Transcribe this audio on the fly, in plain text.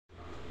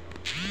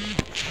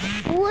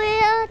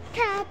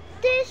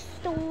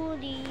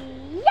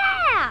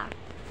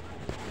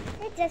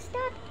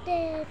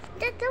this?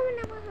 That's the one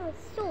of our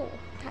soul,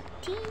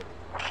 Cacty.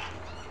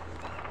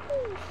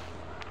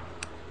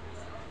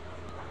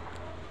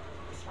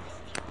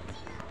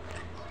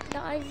 The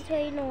ice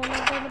train on,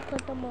 I'm gonna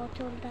put the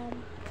motor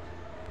down.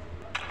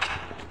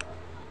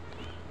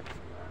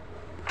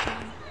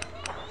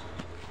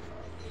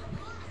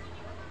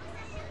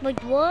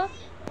 Wait, what?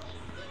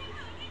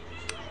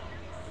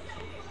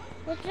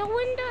 It's a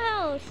window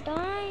house,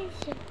 guys.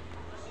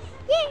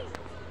 Yay!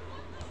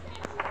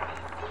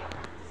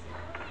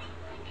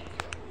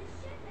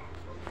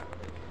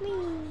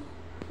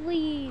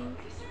 Wee.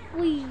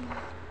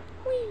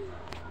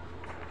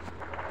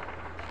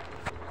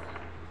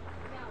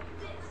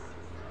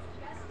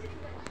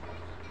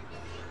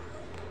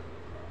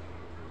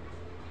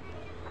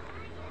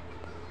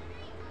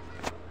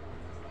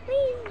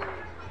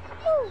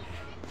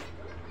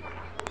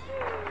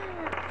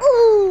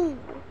 Ooh!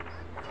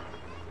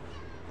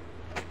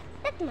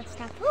 That must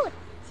have food.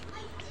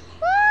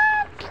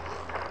 What?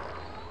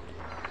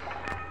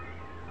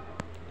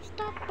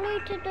 Stop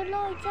playing to the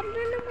lights. I'm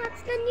gonna watch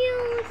the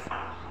news.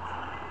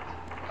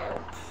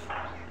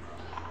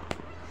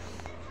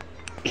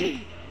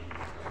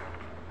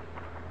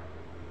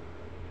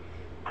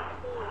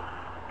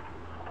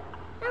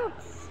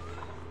 Ouch.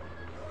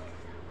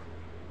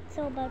 So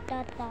about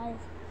that, guys.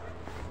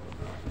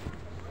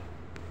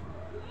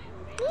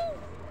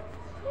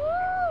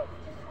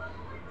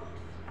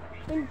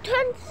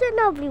 Attention,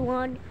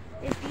 everyone.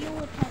 If you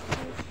attack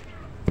this,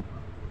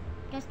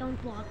 just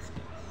don't watch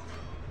this.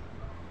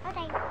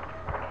 Okay.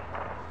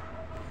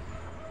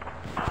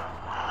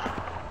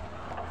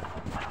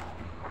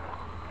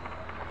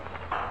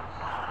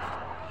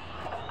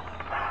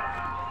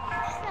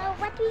 So,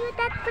 what do you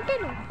have for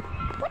dinner?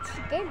 What's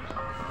dinner?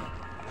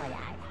 Oh,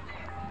 yeah.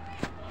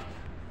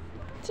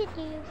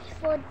 Chicken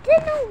for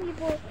dinner,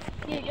 people.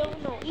 You don't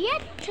know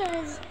yet,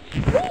 because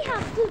we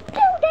have to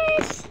do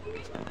this.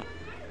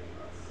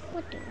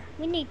 What do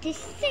we need to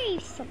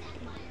save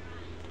something?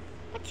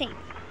 Let's save.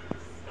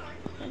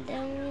 And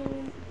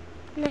then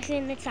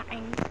nothing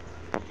inside.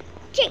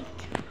 Jade!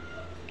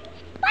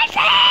 My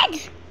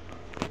friend!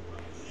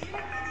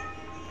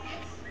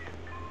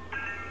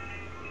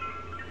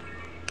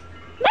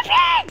 My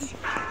friends!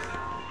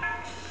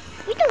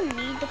 We don't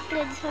need the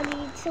friends,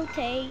 honey. It's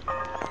okay.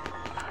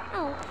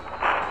 Oh.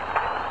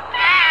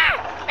 Ah!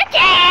 A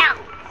tail!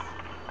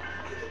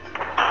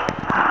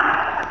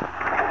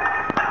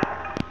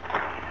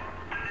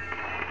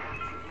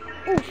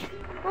 Oof,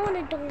 I want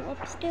to go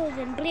upstairs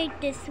and break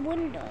this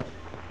window.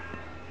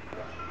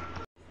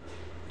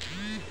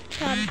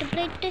 Time to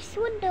break this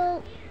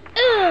window.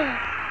 Ugh!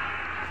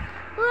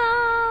 Oh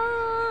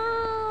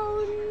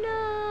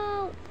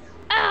no!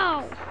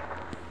 Ow!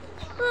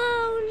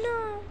 Oh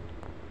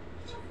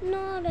no!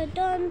 Not a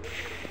done.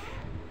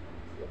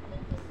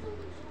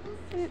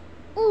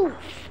 Oof!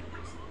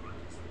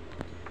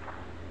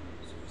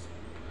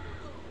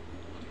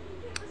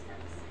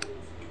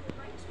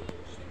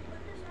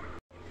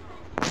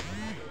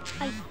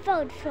 I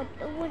fell from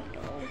the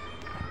window.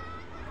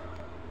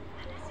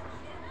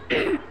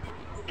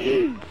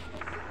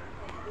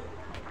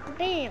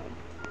 Bam!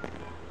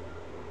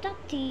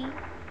 Cacty.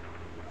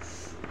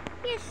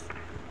 Yes.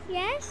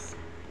 Yes?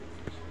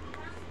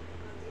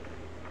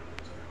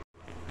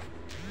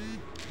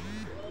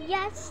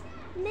 Yes,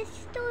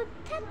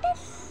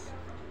 Mr.Cactus?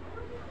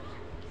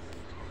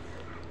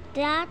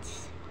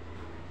 That's...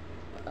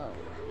 Oh,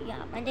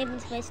 yeah, my name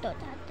is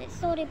Mr.Cactus.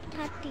 Sorry,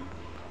 Cacty.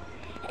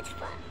 It's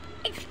fine.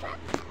 It's fine.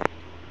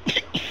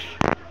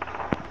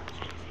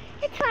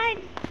 It's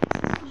fine.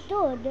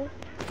 Good.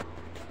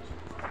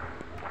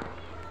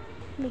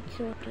 Make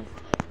sure to...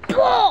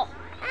 Oh!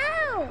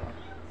 Ow!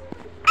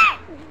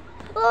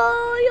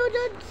 Oh, you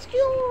done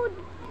shoot!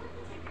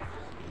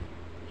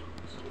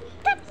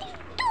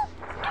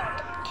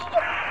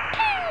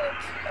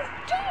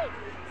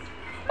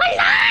 My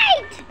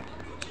light!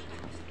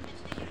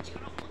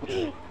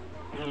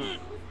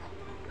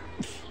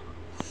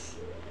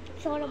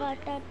 Sorry about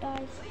that,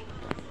 guys.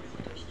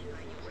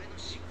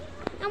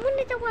 I want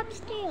to go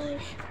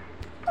upstairs.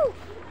 Oh!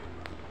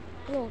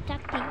 Whoa,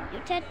 Cacty, you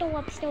can't go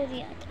upstairs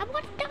yet. I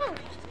want to go.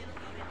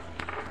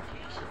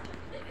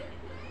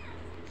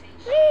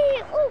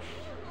 Wee! Oof!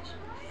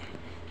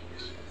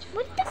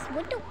 What's this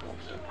window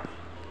open?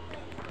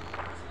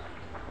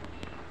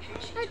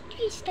 At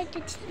least I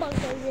can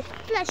smuggle this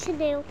flesh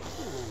nail.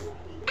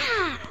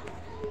 Ah!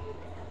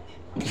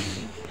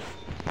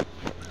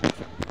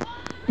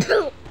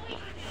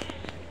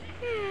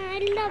 I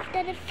love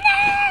that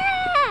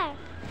flare!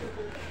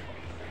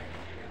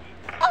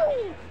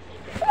 Oh!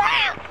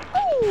 Wow!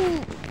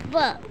 Oh!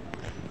 But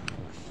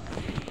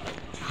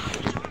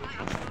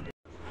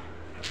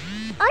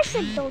I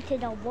should go to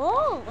the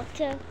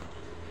water.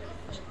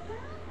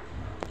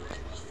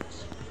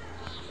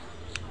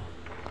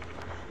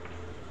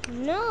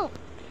 No.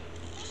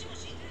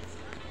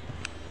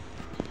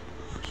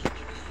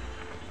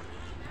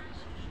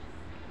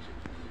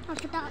 I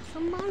forgot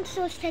some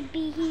monsters should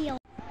be here.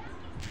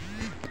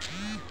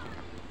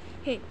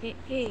 Hey, hey,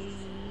 hey.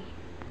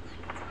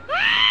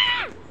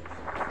 Ah!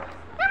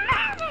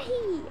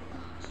 here.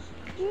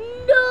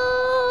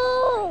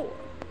 No!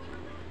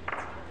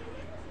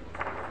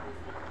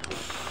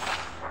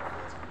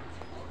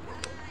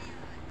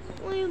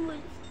 It was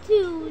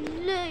too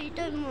late.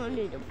 I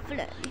wanted a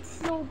friend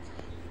so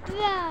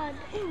bad.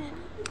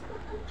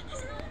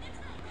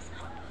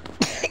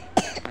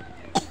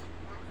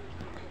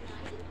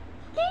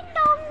 Ding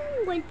dong!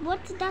 Wait,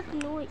 what's that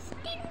noise?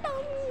 Ding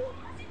dong!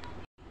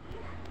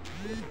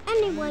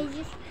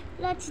 Anyways,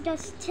 let's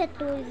just check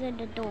those at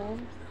the door.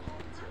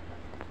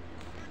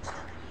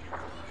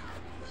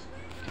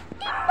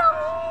 Ding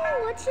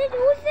dong! What's it?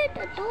 Who's at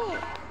the door?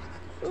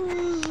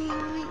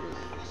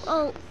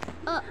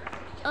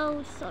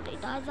 Oh, sorry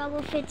guys, I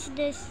will fix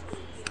this.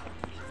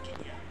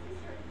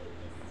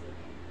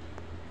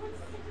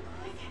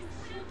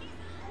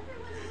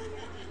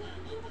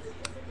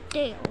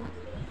 Damn.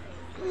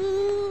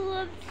 Ooh,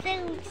 I'm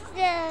so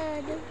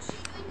sad.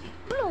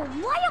 Bro,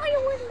 why are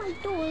you in my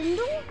door?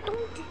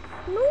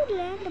 No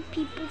random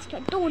people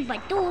start doing my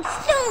door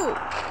so.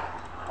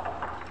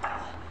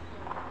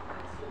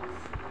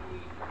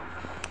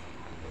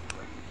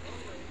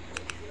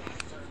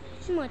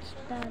 Much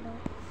better.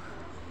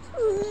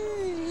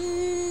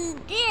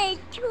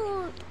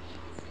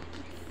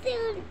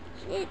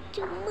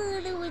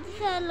 Tomorrow is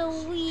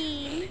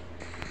Halloween.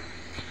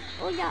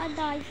 Oh yeah,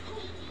 guys.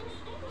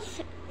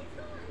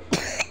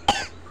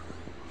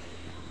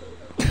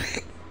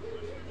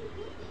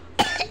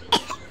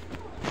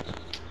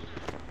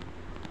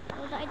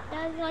 Alright,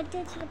 guys, want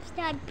to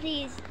subscribe,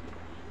 please.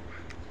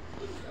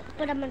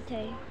 But I'm gonna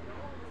tell you.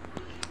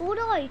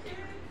 Alright.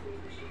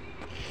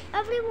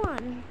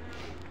 Everyone.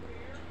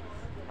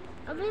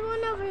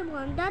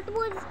 That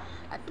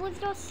was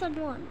just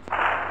someone.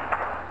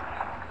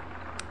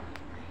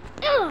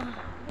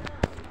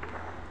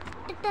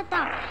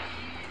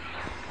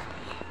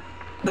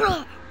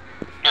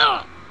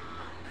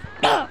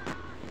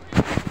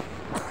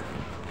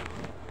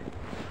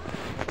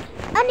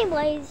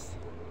 Anyways,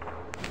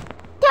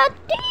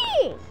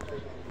 Cacty!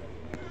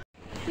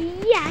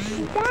 Yes,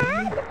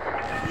 Dad?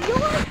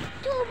 Your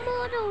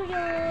tomato,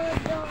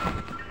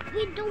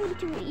 we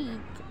don't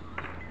eat.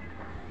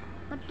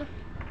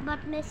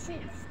 But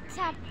Mrs.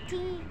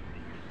 Cactus,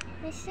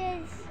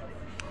 Mrs.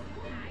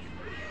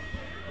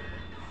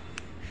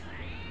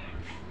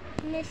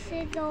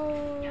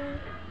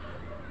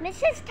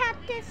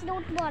 Cactus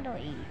don't want to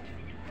eat.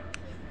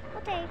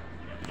 Okay.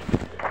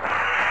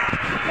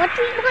 What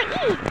do you want to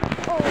eat?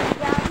 Oh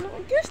yeah, no,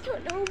 just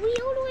don't know. We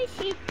always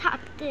eat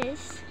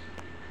cactus.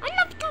 I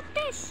love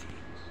cactus.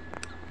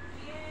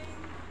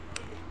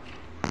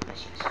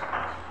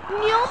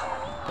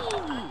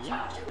 Yummy.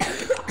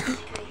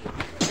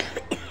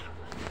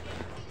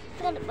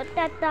 But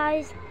that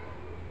dies.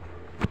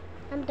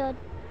 I'm done.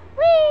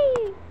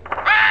 Whee!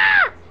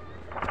 Ah!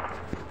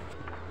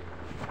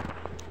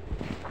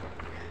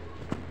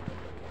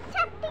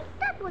 Cacty,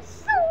 that was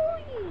so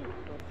rude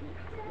of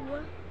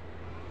you.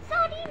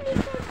 Sorry,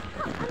 Mrs.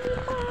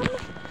 Mom.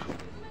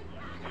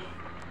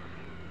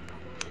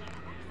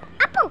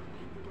 Apple.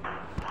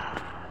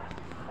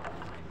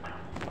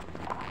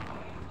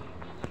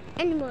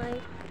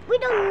 Anyway, we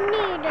don't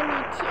need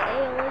any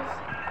tails.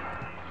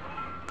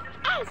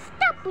 Hey,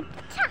 stop with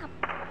the top.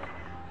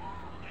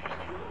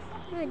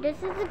 Hey, this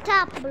is the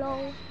top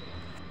blow.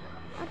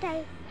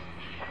 Okay.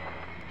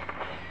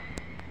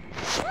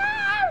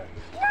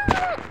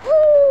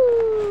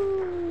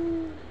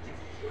 Ooh.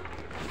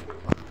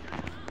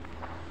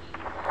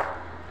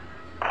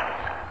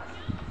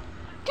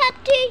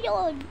 Cacty,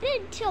 you're in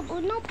big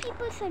trouble. No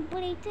people should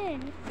break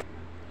in.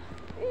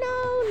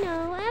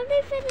 No,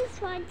 everything is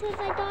fine since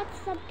I got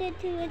something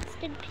to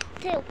instant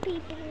tell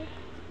people.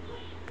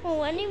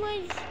 Oh,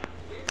 anyways.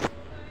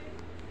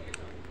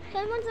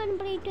 Someone's gonna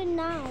break in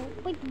now.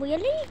 Wait,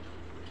 really?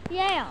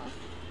 Yeah.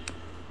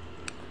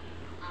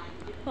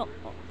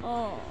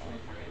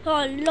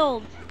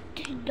 Hello,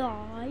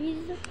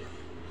 guys.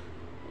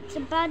 It's a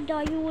bad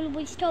guy who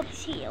always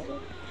stops here.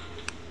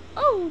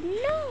 Oh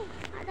no,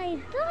 and I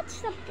got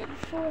something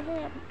for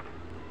him.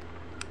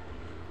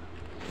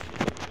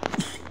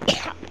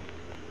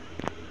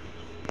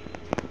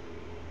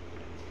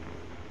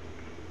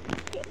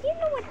 You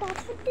know what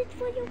that's something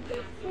for you?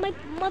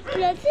 My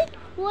present?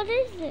 What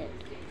is it?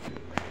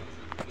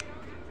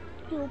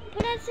 Your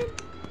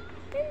present?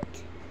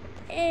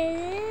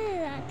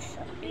 That's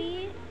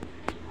something.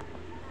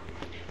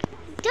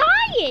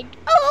 Diet!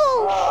 Oh!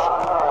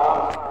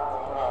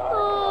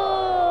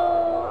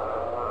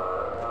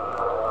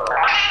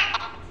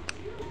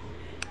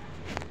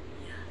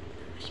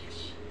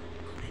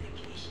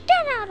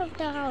 Get out of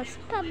the house,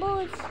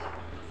 Pebbles!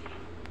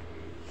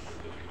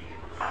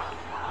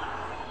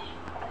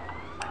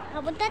 How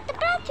about that the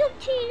battle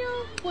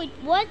cheeto? Wait,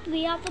 what?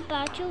 We have a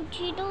battle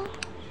cheeto?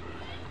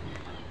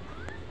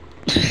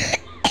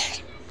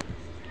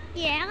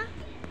 Yeah?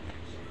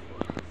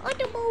 On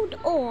the mode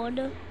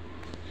on.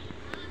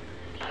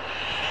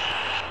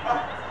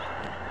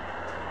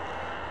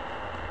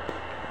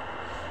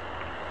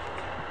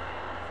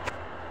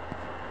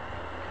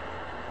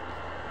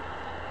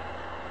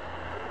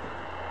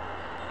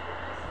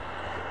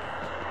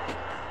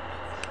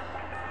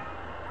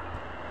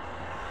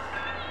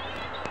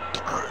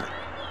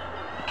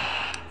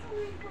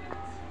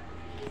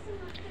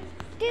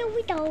 there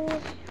we go.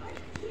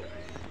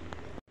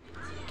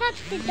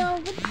 Touch the door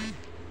with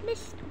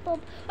Mr. Bob.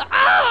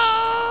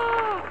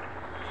 Ah!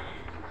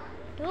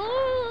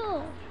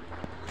 Oh!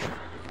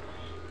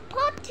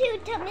 Part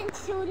 2 coming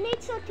soon.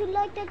 Make sure to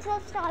like and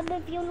subscribe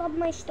if you love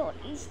my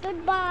stories.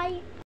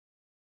 Goodbye.